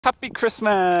Happy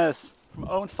Christmas from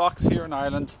Owen Fox here in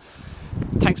Ireland.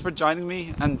 Thanks for joining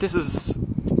me, and this is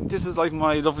like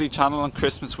my lovely channel on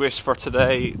Christmas wish for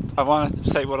today. I want to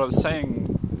say what I was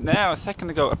saying now a second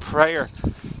ago, a prayer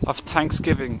of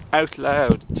thanksgiving out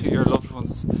loud to your loved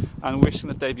ones and wishing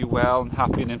that they be well and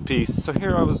happy and in peace. So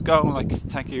here I was going, like,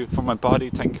 thank you for my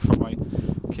body, thank you for my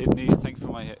kidneys, thank you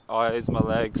for my eyes, my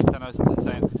legs. Then I was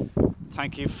saying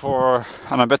thank you for, and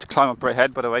I'm about to climb up right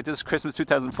ahead by the way, this is Christmas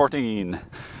 2014,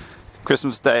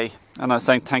 Christmas Day, and I was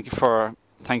saying thank you for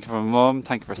my mum,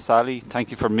 thank you for Sally,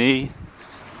 thank you for me,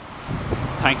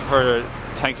 thank you for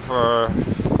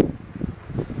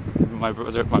my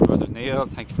brother Neil,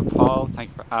 thank you for Paul, thank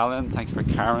you for Alan, thank you for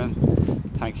Karen,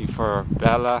 thank you for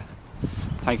Bella,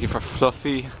 thank you for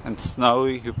Fluffy and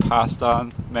Snowy, who passed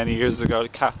on many years ago, the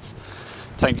cats.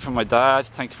 Thank you for my dad,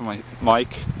 thank you for my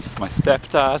Mike, he's my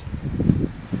stepdad.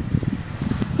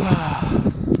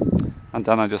 And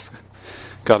then I just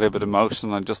got a little bit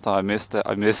emotional. I just thought I missed it.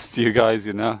 I missed you guys,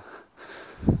 you know.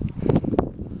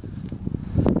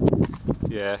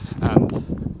 Yeah, and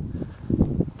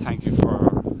thank you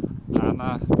for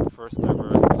Anna, my first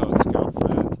ever close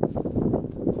girlfriend.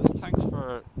 Just thanks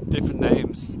for different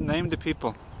names. Name the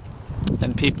people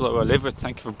and people who I live with.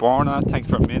 Thank you for Borna, thank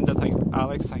you for Minda, thank you for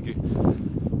Alex, thank you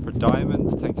for Diamond,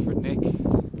 thank you for Nick.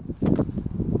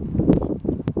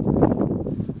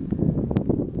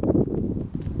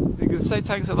 You can say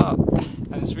thanks a lot,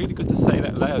 and it's really good to say it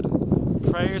out loud.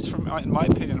 Prayers, in my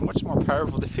opinion, are much more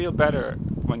powerful. They feel better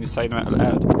when you say them out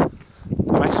loud.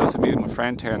 I'm actually also meeting my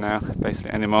friend here now,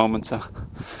 basically any moment, so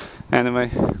anyway,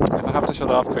 if I have to shut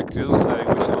off quick, just say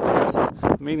wish you all the best.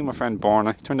 I'm meeting my friend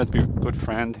Borna. He turned out to be a good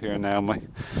friend here now, my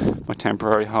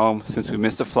temporary home since we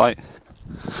missed a flight.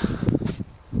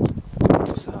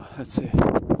 So let's see,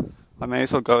 I may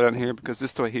as well go down here because this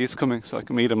is the way he's coming, so I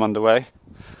can meet him on the way.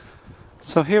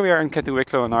 So here we are in County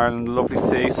Wicklow in Ireland, a lovely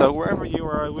sea. So wherever you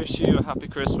are, I wish you a happy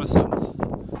Christmas, and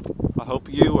I hope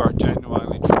you are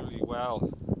genuinely, truly well,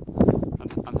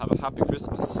 and have a happy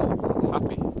Christmas,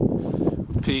 happy,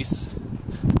 with peace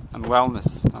and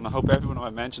wellness. And I hope everyone who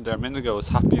I mentioned there a minute ago is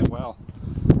happy and well.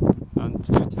 And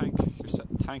do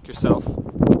thank yourself.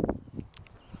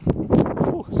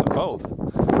 Ooh, so cold.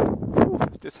 Ooh,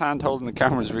 this hand holding the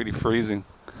camera is really freezing.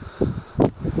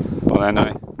 Well,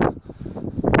 anyway.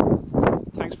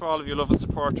 Thanks for all of your love and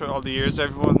support throughout all the years,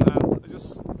 everyone, and I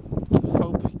just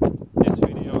hope this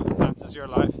video enhances your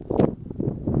life.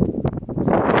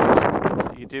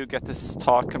 You do get to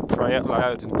talk and pray out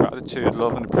loud in gratitude,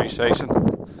 love and appreciation,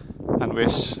 and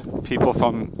wish people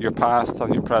from your past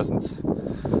and your present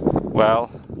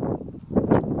well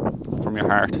from your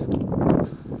heart.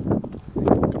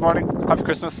 Good morning, happy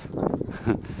Christmas.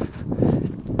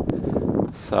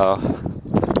 So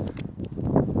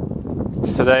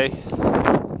it's today.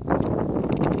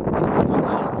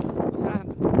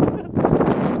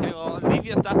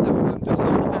 At that time, and just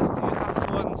all the best to you. Have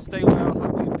fun, stay well,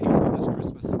 happy and peaceful this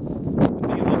Christmas, and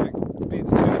be loving, be the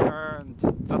sweetheart, and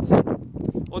that's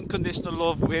unconditional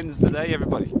love wins the day,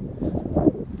 everybody.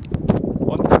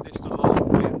 Unconditional love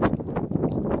wins.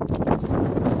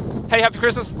 Hey, happy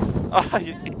Christmas.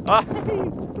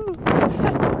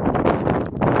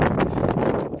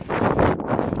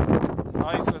 It's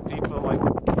nice when people like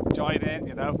join in,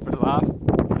 you know, for the laugh,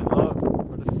 for the love,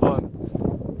 for the fun.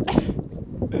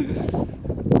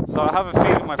 So I have a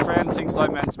feeling my friend thinks I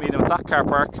meant to meet him at that car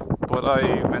park, but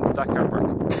I meant that car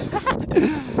park.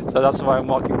 So that's why I'm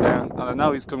walking down, and I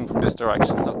know he's coming from this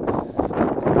direction. So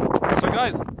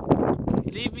guys,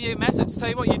 leave me a message.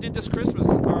 Say what you did this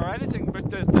Christmas, or anything about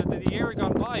the year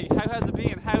gone by. How has it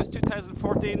been? How's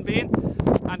 2014 been?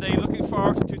 And are you looking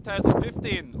forward to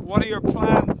 2015? What are your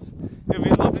plans? It would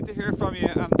be lovely to hear from you,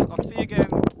 and I'll see you again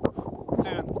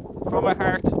soon. From my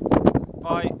heart,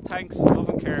 bye, thanks, love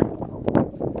and care.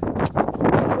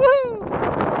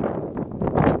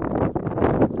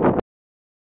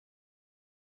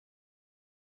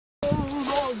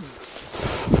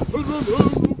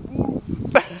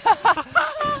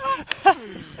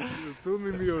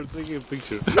 Filming me or taking a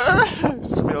picture?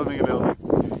 Just filming a little bit.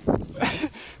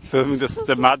 Filming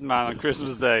the madman on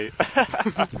Christmas Day.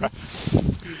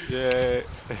 Yeah.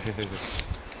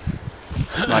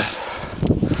 Nice.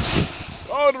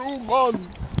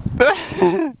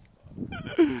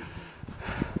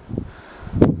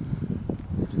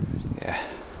 Yeah.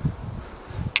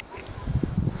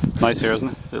 Nice here, isn't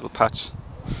it? Little patch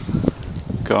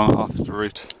going off the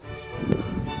route.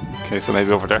 Okay, so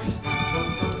maybe over there.